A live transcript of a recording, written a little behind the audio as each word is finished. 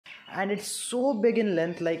and it's so big in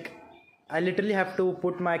length. Like, I literally have to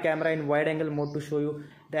put my camera in wide angle mode to show you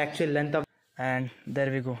the actual length of. And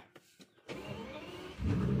there we go.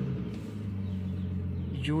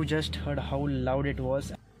 You just heard how loud it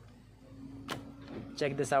was.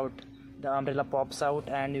 Check this out. The umbrella pops out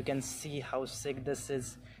and you can see how sick this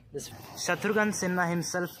is. This Shatrughan Sinha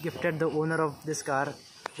himself gifted the owner of this car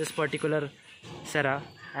this particular Sera.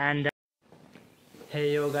 And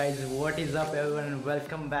hey yo guys, what is up everyone, and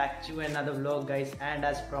welcome back to another vlog guys. And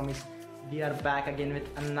as promised, we are back again with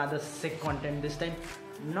another sick content. This time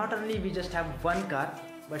not only we just have one car,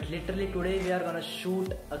 but literally today we are gonna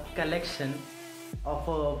shoot a collection of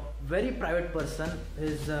a very private person who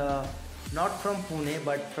is not from Pune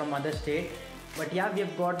but from other state. But yeah, we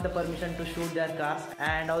have got the permission to shoot their cars.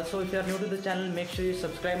 And also, if you are new to the channel, make sure you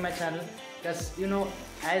subscribe my channel, because you know,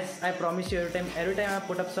 as I promise you, every time I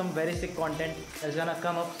put up some very sick content that's gonna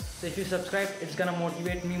come up. So if you subscribe, it's gonna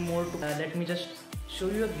motivate me more to let me just show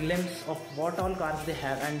you a glimpse of what all cars they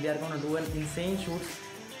have. And we are gonna do an insane shoot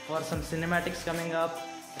for some cinematics coming up,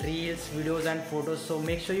 reels, videos and photos. So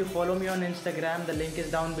make sure you follow me on Instagram, the link is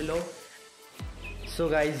down below. So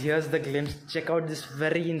guys, here's the glimpse. Check out this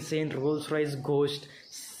very insane Rolls-Royce Ghost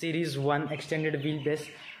Series 1 extended wheelbase,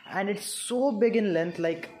 and it's so big in length.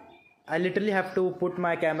 Like, I literally have to put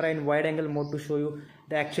my camera in wide angle mode to show you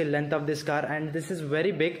the actual length of this car, and this is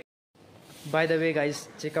very big. By the way guys,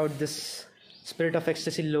 check out this Spirit of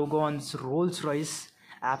Ecstasy logo on this Rolls-Royce.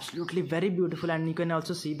 Absolutely very beautiful, and you can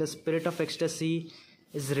also see the Spirit of Ecstasy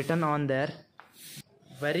is written on there.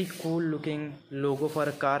 Very cool looking logo for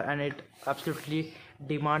a car, and it absolutely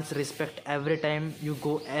demands respect every time you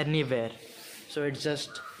go anywhere. So it's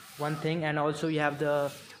just one thing. And also you have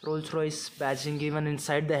the Rolls-Royce badging even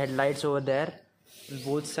inside the headlights over there,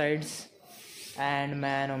 both sides. And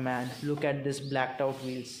man, oh man, look at this blacked out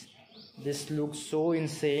wheels. This looks so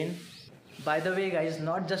insane. By the way guys,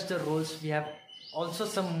 not just the Rolls, we have also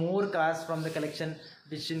some more cars from the collection,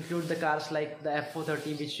 which include the cars like the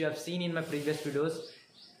F430, which you have seen in my previous videos.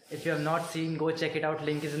 If you have not seen, go check it out.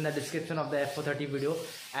 Link is in the description of the F430 video.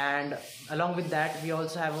 And along with that, we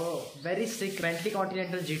also have a very sick Bentley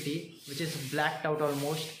Continental GT, which is blacked out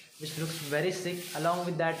almost, which looks very sick. Along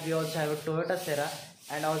with that, we also have a Toyota Sera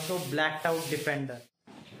and also blacked out Defender.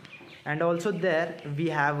 And also there we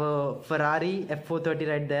have a Ferrari F430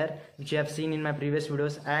 right there, which you have seen in my previous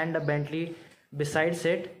videos, and a Bentley besides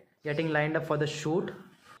it, getting lined up for the shoot.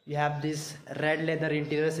 You have these red leather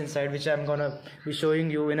interiors inside, which I'm gonna be showing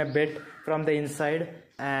you in a bit from the inside.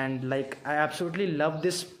 And like, I absolutely love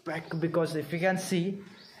this spec, because if you can see,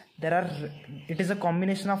 it is a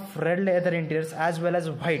combination of red leather interiors as well as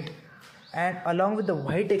white, and along with the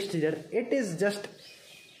white exterior, it is just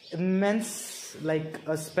immense, like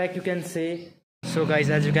a spec you can say. So guys,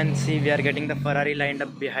 as you can see, we are getting the Ferrari lined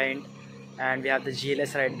up behind, and we have the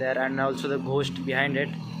GLS right there, and also the Ghost behind it.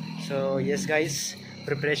 So yes guys,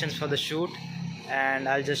 preparations for the shoot, and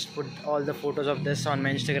I'll just put all the photos of this on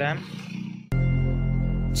my Instagram.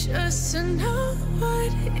 Just to know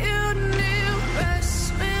what you knew,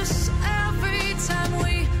 Christmas every time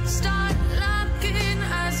we start locking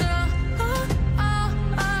eyes.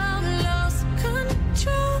 Lost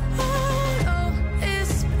control. Oh,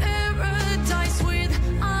 it's paradise with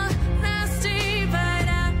honesty, but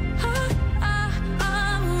I'm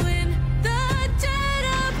in the dead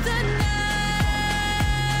of the night.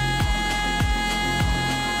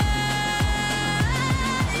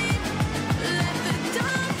 Let the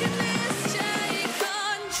darkness take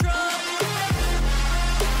control.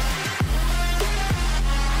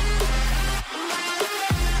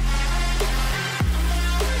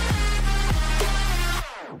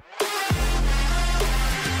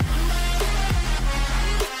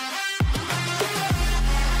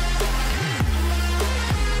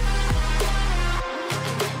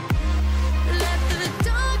 Let the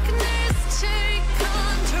darkness take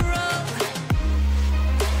control.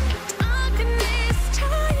 Darkness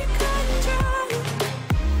take control.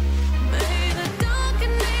 May the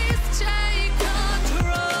darkness take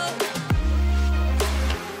control.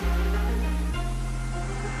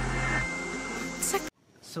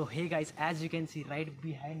 So hey guys, as you can see right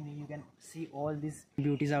behind me, you can see all these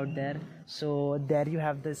beauties out there. So there you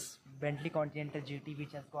have this Bentley Continental GT,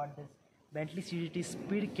 which has got this Bentley CGT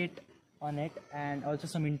speed kit on it, and also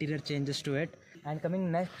some interior changes to it. And coming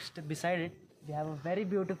next beside it, we have a very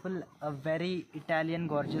beautiful, a very Italian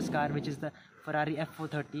gorgeous car, which is the Ferrari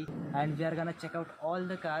F430. And we are gonna check out all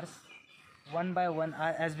the cars one by one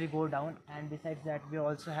as we go down. And besides that, we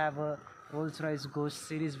also have a Rolls-Royce Ghost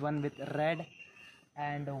Series 1 with red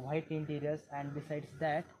and white interiors. And besides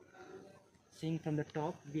that, seeing from the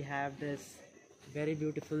top, we have this very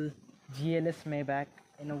beautiful GLS Maybach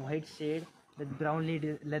in a white shade with brown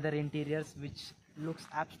leather interiors, which looks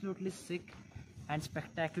absolutely sick and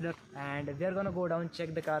spectacular. And we are gonna go down,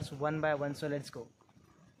 check the cars one by one, so let's go.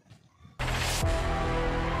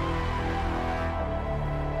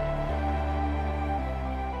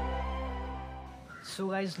 So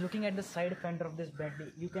guys, looking at the side fender of this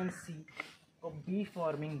Bentley, you can see a V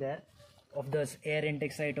forming there of this air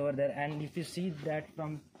intake side over there, and if you see that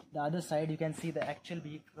from the other side, you can see the actual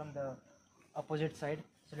V from the opposite side.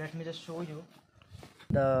 So let me just show you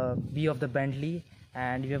the V of the Bentley,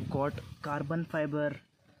 and you have got carbon fiber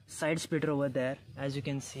side splitter over there, as you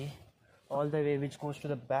can see, all the way, which goes to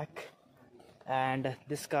the back. And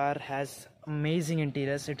this car has amazing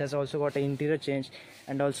interiors. It has also got an interior change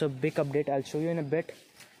and also big update. I'll show you in a bit.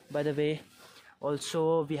 By the way,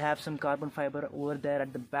 also we have some carbon fiber over there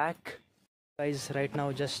at the back. Guys, right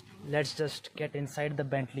now let's just get inside the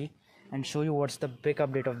Bentley and show you what's the big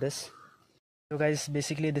update of this. So guys,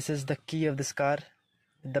 basically this is the key of this car,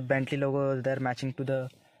 the Bentley logo there matching to the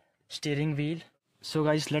steering wheel. So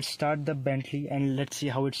guys, let's start the Bentley and let's see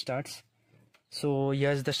how it starts. So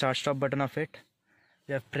here's the start stop button of it.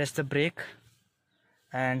 We have pressed the brake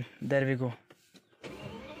and there we go.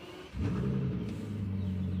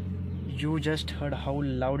 You just heard how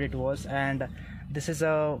loud it was, and this is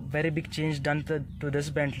a very big change done to this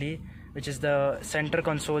Bentley, which is the center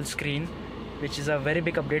console screen, which is a very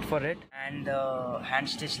big update for it. And hand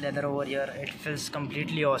stitched leather over here, it feels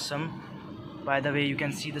completely awesome. By the way, you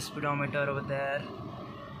can see the speedometer over there,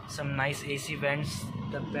 some nice AC vents,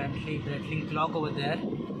 the Bentley rattling clock over there.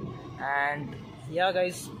 And yeah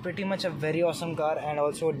guys, pretty much a very awesome car and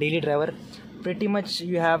also a daily driver. Pretty much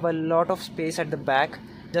you have a lot of space at the back,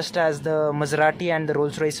 just as the Maserati and the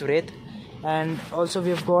Rolls-Royce Wraith. And also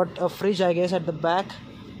we've got a fridge, I guess, at the back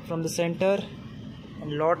from the center,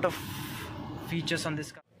 and lot of features on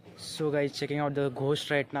this car. So guys, checking out the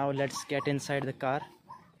Ghost right now. Let's get inside the car,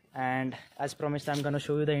 and as promised, I'm gonna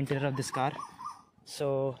show you the interior of this car.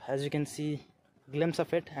 So as you can see, glimpse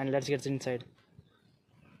of it, and let's get inside.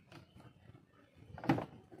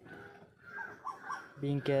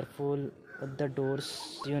 Being careful with the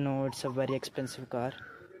doors, you know it's a very expensive car.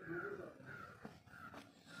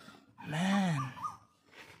 Man,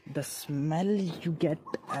 the smell you get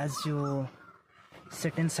as you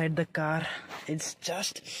sit inside the car, it's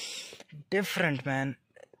just different, man.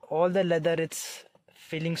 All the leather, it's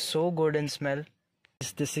feeling so good in smell.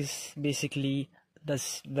 This is basically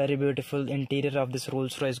this very beautiful interior of this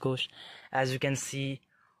Rolls-Royce Ghost. As you can see,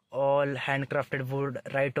 all handcrafted wood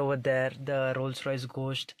right over there. The Rolls-Royce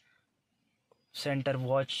Ghost center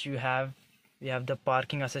watch we have the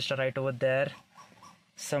parking assist right over there,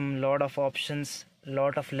 some lot of options,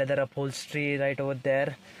 lot of leather upholstery right over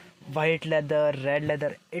there, white leather, red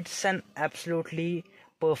leather. It's an absolutely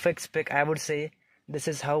perfect spec, I would say. This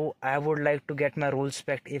is how I would like to get my Rolls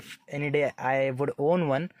spec if any day I would own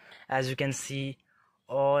one. As you can see,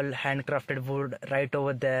 all handcrafted wood right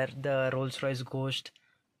over there. The Rolls-Royce Ghost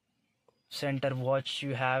center watch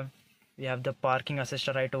we have the parking assist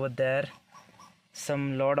right over there,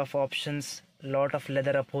 some lot of options, lot of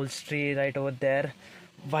leather upholstery right over there,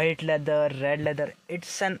 white leather, red leather.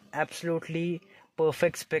 It's an absolutely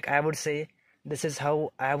perfect spec, I would say. This is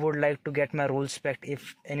how I would like to get my Rolls spec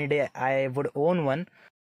if any day I would own one.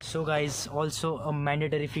 So guys, also a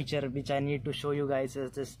mandatory feature which I need to show you guys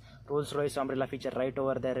is this Rolls-Royce umbrella feature right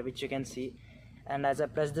over there, which you can see. And as I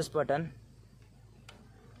press this button,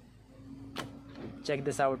 check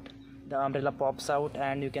this out, the umbrella pops out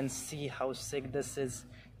and you can see how sick this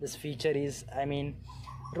feature is. I mean,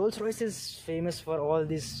 Rolls-Royce is famous for all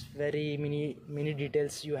these very mini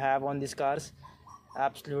details you have on these cars.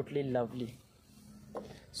 Absolutely lovely.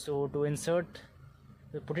 So to insert,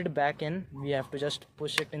 we put it back in, we have to just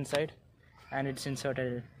push it inside and it's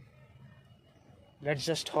inserted. Let's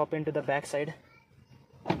just hop into the back side.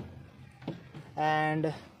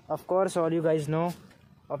 And of course, all you guys know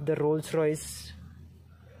of the Rolls-Royce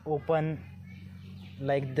open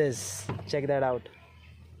like this. Check that out,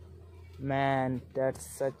 man, that's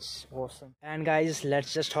such awesome. And guys,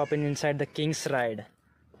 let's just hop inside the King's Ride.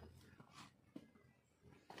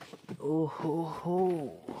 Oh ho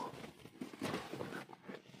ho,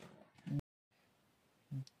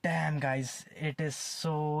 damn guys, it is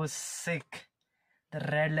so sick. The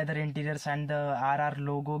red leather interiors and the RR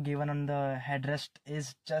logo given on the headrest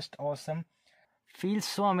is just awesome. Feels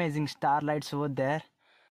so amazing. Starlights over there.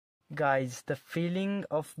 Guys, the feeling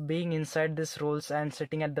of being inside this Rolls and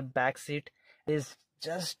sitting at the back seat is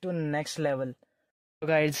just to next level. So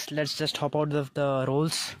guys, let's just hop out of the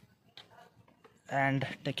Rolls and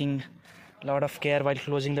taking lot of care while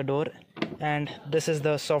closing the door. And this is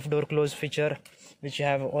the soft door close feature which you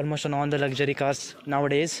have almost on all the luxury cars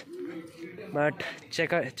nowadays. But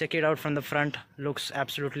check it out from the front. Looks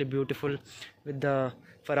absolutely beautiful with the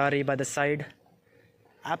Ferrari by the side.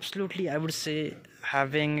 Absolutely, I would say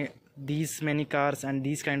having these many cars and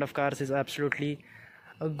these kind of cars is absolutely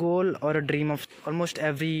a goal or a dream of almost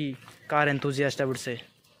every car enthusiast, I would say.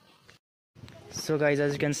 So guys,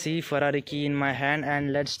 as you can see, Ferrari key in my hand,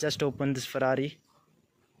 and let's just open this Ferrari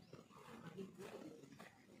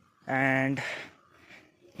and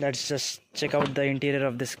let's just check out the interior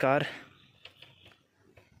of this car.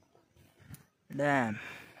 Damn.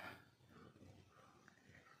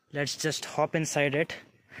 Let's just hop inside it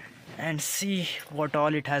and see what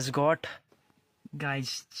all it has got.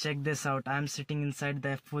 Guys, check this out. I'm sitting inside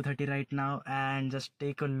the F430 right now, and just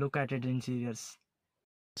take a look at its interiors.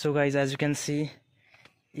 So guys, as you can see,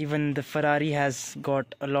 even the Ferrari has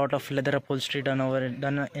got a lot of leather upholstery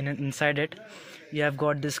done inside it. You have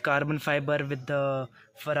got this carbon fiber with the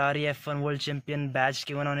Ferrari F1 World Champion badge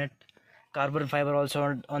given on it. Carbon fiber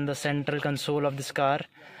also on the central console of this car.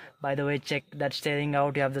 By the way, check that steering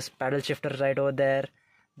out. You have this paddle shifter right over there,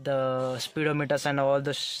 the speedometers and all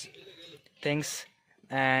the things,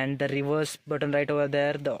 and the reverse button right over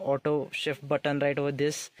there, the auto shift button right over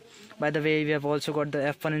this. By the way, we have also got the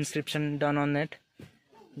F1 inscription done on it.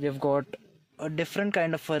 We have got a different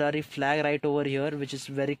kind of Ferrari flag right over here, which is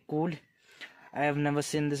very cool. I have never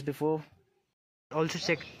seen this before. Also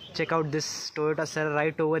check out this Toyota Serra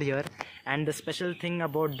right over here. And the special thing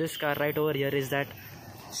about this car right over here is that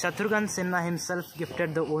Shatrughan Sinha himself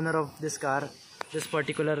gifted the owner of this car this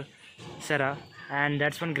particular Serra, and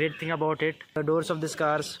that's one great thing about it. The doors of this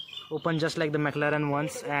cars open just like the McLaren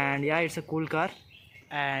ones, and yeah, it's a cool car.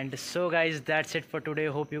 And so guys, that's it for today.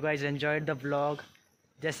 Hope you guys enjoyed the vlog.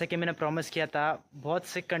 जैसे कि मैंने promise किया था, बहुत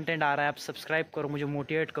सिक content आ रहा है, आप subscribe करो, मुझे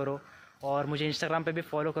मोटिवेट करो, और मुझे इंस्टाग्राम पे भी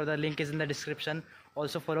फॉलो करो. The link is in the description.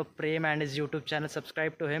 Also follow Prem and his YouTube channel.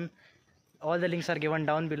 Subscribe to him. All the links are given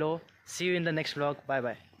down below. See you in the next vlog. Bye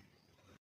bye.